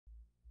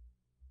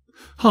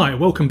Hi,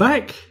 welcome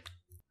back.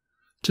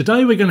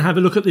 Today we're going to have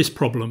a look at this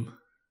problem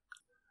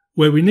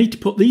where we need to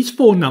put these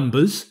four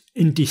numbers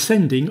in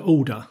descending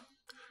order.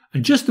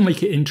 And just to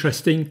make it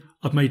interesting,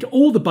 I've made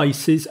all the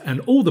bases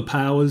and all the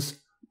powers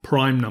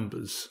prime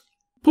numbers.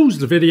 Pause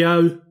the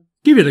video,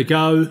 give it a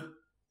go,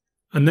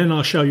 and then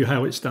I'll show you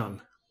how it's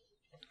done.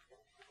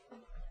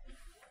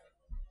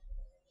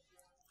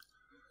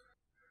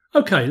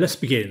 Okay, let's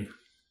begin.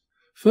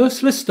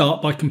 First, let's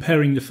start by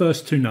comparing the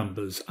first two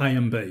numbers, A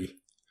and B.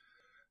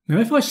 Now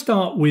if I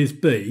start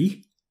with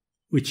B,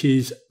 which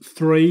is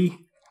 3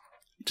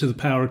 to the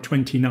power of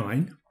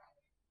 29,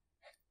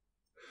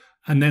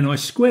 and then I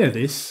square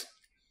this,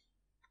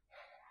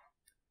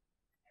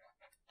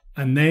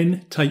 and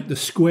then take the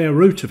square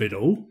root of it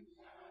all,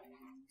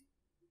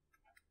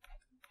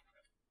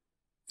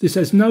 this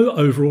has no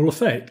overall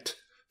effect,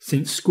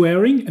 since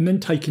squaring and then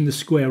taking the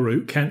square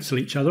root cancel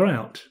each other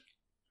out.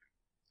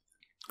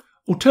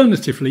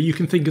 Alternatively, you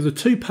can think of the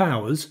two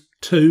powers,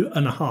 2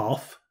 and a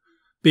half,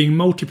 being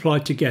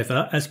multiplied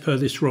together as per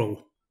this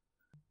rule.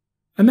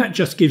 And that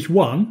just gives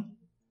 1,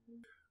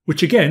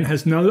 which again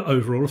has no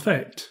overall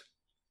effect.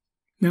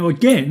 Now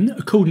again,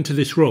 according to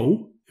this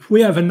rule, if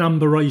we have a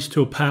number raised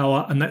to a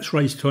power and that's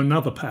raised to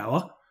another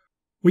power,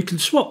 we can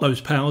swap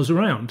those powers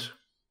around.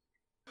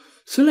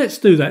 So let's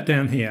do that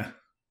down here.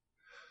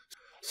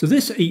 So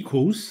this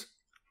equals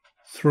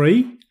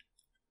 3.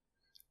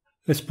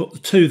 Let's put the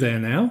 2 there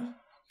now.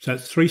 So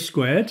that's 3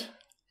 squared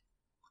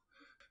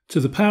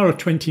to the power of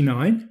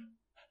 29.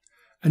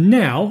 And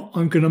now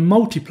I'm going to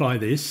multiply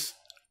this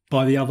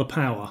by the other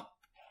power,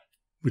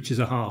 which is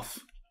a half.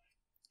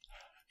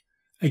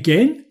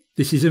 Again,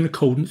 this is in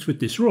accordance with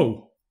this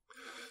rule.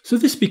 So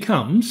this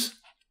becomes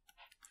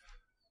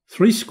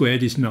 3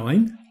 squared is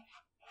 9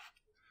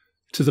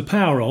 to the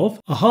power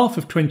of a half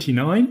of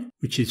 29,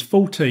 which is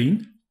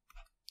 14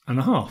 and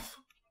a half.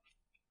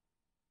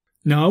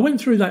 Now I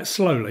went through that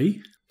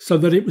slowly so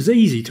that it was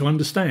easy to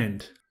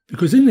understand,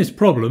 because in this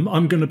problem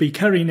I'm going to be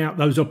carrying out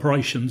those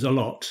operations a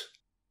lot.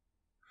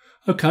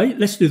 Okay,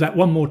 let's do that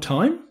one more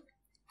time.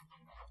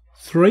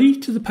 3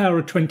 to the power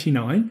of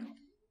 29.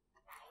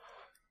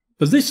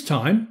 But this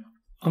time,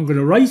 I'm going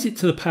to raise it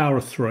to the power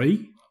of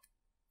 3.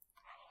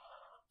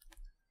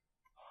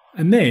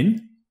 And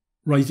then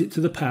raise it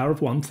to the power of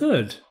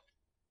 1/3.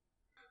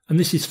 And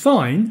this is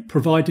fine,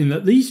 providing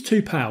that these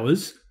two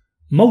powers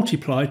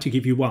multiply to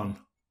give you 1.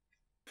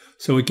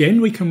 So again,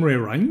 we can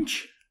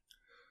rearrange.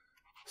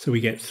 So we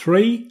get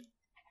 3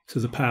 to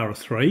the power of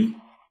 3.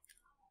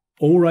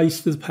 All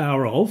raised to the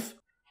power of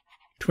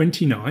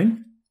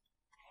 29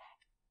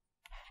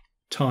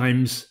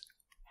 times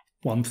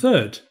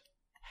 1/3,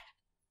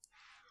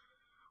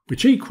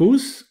 which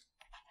equals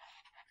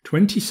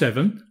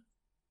 27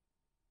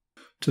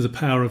 to the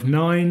power of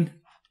 9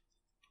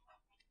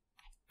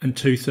 and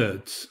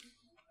 2/3.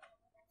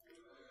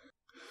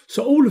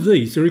 So all of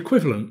these are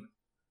equivalent.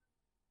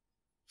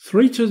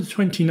 3 to the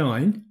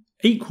 29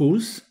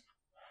 equals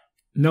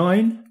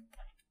 9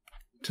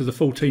 to the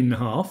 14 and a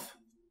half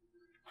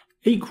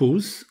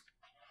equals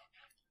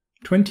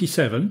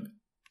 27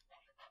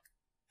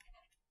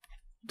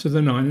 to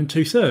the 9 and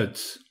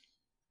 2/3.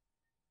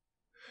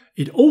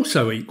 It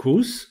also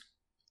equals,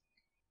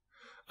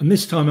 and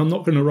this time I'm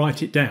not going to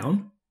write it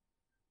down,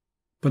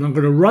 but I'm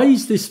going to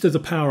raise this to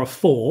the power of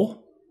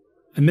 4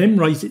 and then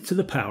raise it to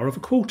the power of a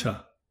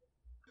quarter.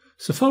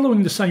 So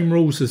following the same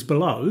rules as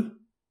below,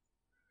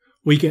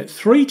 we get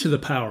 3 to the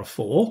power of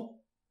 4,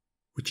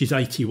 which is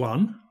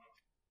 81,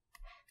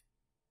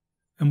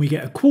 and we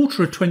get a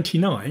quarter of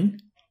 29,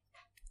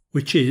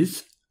 which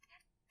is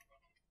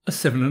a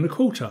 7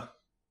 1/4.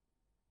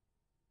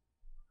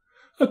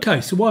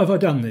 Okay, so why have I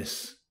done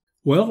this?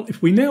 Well,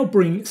 if we now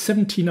bring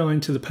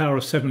 79 to the power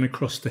of 7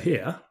 across to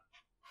here,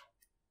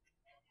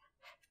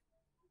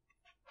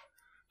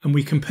 and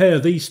we compare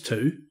these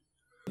two,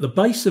 the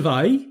base of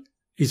A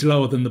is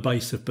lower than the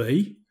base of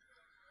B,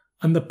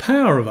 and the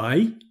power of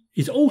A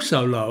is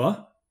also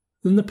lower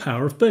than the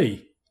power of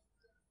B.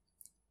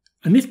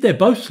 And if they're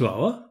both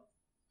lower,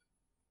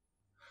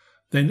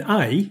 then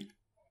A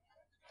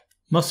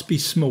must be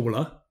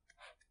smaller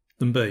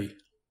than B.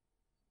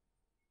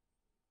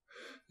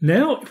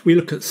 Now, if we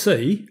look at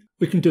C,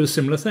 we can do a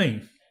similar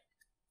thing.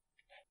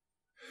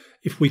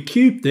 If we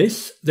cube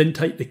this, then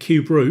take the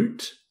cube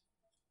root,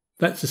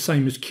 that's the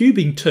same as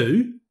cubing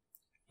 2,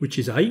 which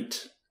is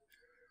 8,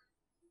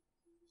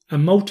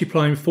 and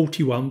multiplying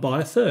 41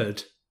 by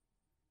 1/3,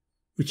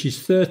 which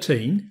is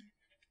 13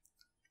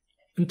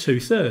 and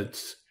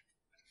 2/3.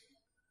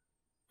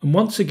 And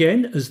once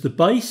again, as the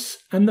base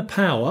and the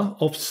power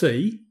of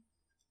C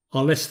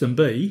are less than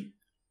B,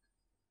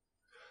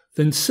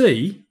 then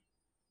C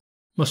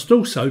must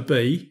also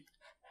be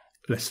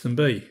less than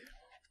B.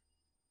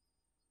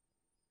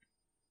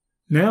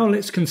 Now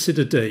let's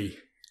consider D.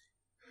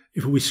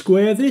 If we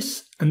square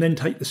this and then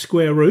take the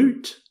square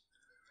root,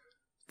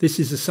 this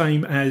is the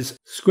same as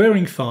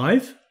squaring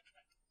 5,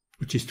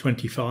 which is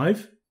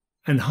 25,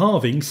 and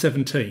halving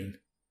 17,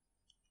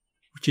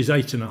 which is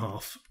 8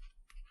 1/2.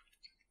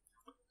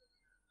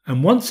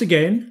 And once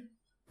again,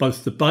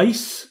 both the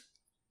base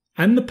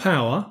and the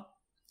power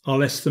are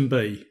less than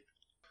b.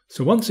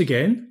 So once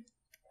again,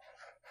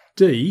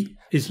 d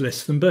is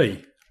less than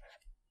b.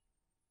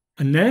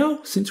 And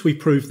now, since we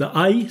proved that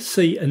a,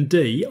 c and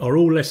d are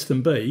all less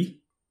than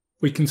b,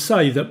 we can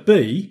say that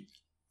b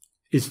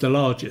is the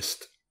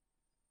largest.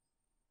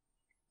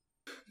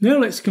 Now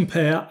let's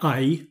compare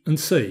a and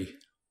c.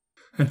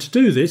 And to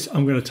do this,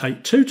 I'm going to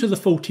take 2 to the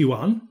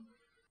 41,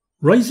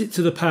 raise it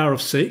to the power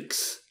of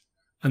 6,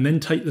 and then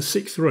take the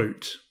 6th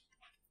root,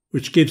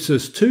 which gives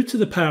us 2 to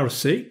the power of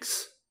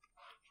 6,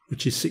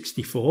 which is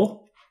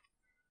 64.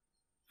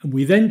 And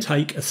we then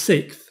take a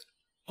sixth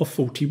of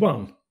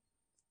 41,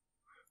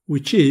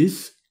 which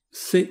is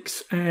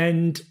 6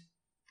 5/6.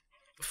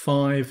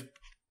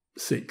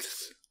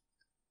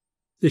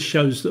 This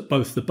shows that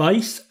both the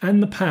base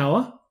and the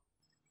power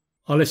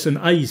are less than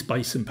a's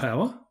base and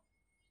power.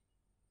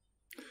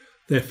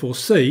 Therefore,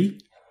 c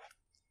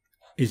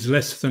is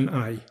less than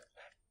a.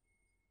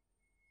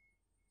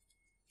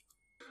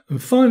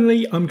 And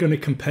finally, I'm going to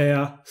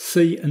compare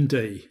c and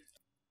d.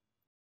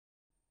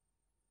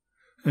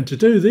 And to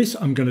do this,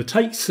 I'm going to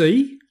take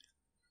c,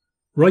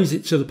 raise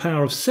it to the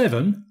power of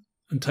 7,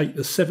 and take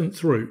the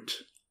 7th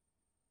root.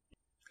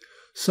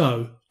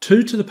 So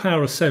 2 to the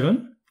power of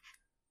 7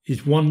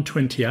 is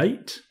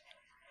 128,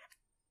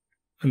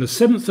 and the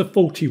 7th of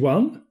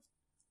 41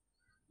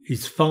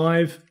 is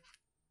 5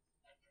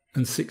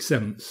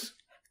 6/7.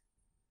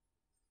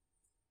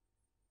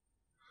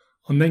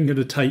 I'm then going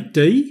to take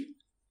d,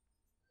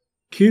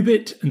 cube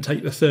it, and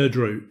take the 3rd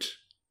root,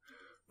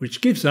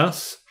 which gives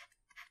us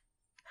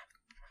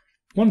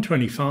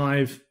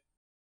 125,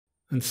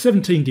 and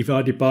 17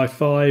 divided by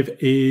 5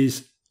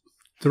 is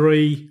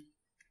 3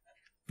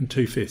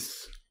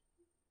 2/5.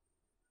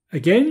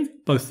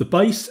 Again, both the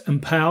base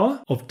and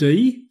power of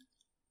d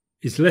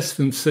is less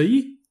than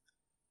c,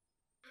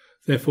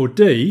 therefore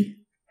d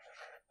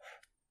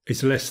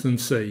is less than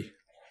c.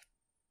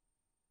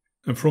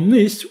 And from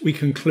this we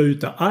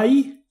conclude that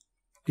a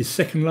is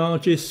second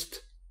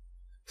largest,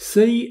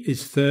 c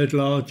is third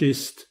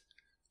largest,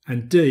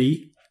 and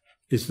d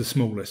is the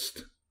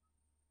smallest.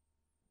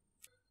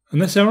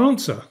 And that's our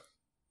answer.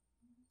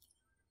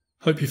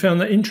 Hope you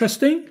found that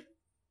interesting.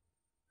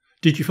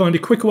 Did you find a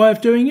quicker way of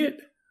doing it?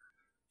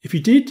 If you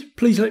did,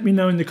 please let me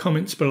know in the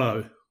comments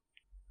below.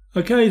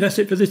 Okay, that's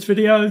it for this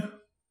video.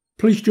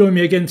 Please join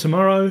me again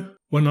tomorrow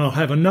when I'll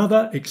have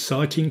another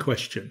exciting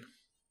question.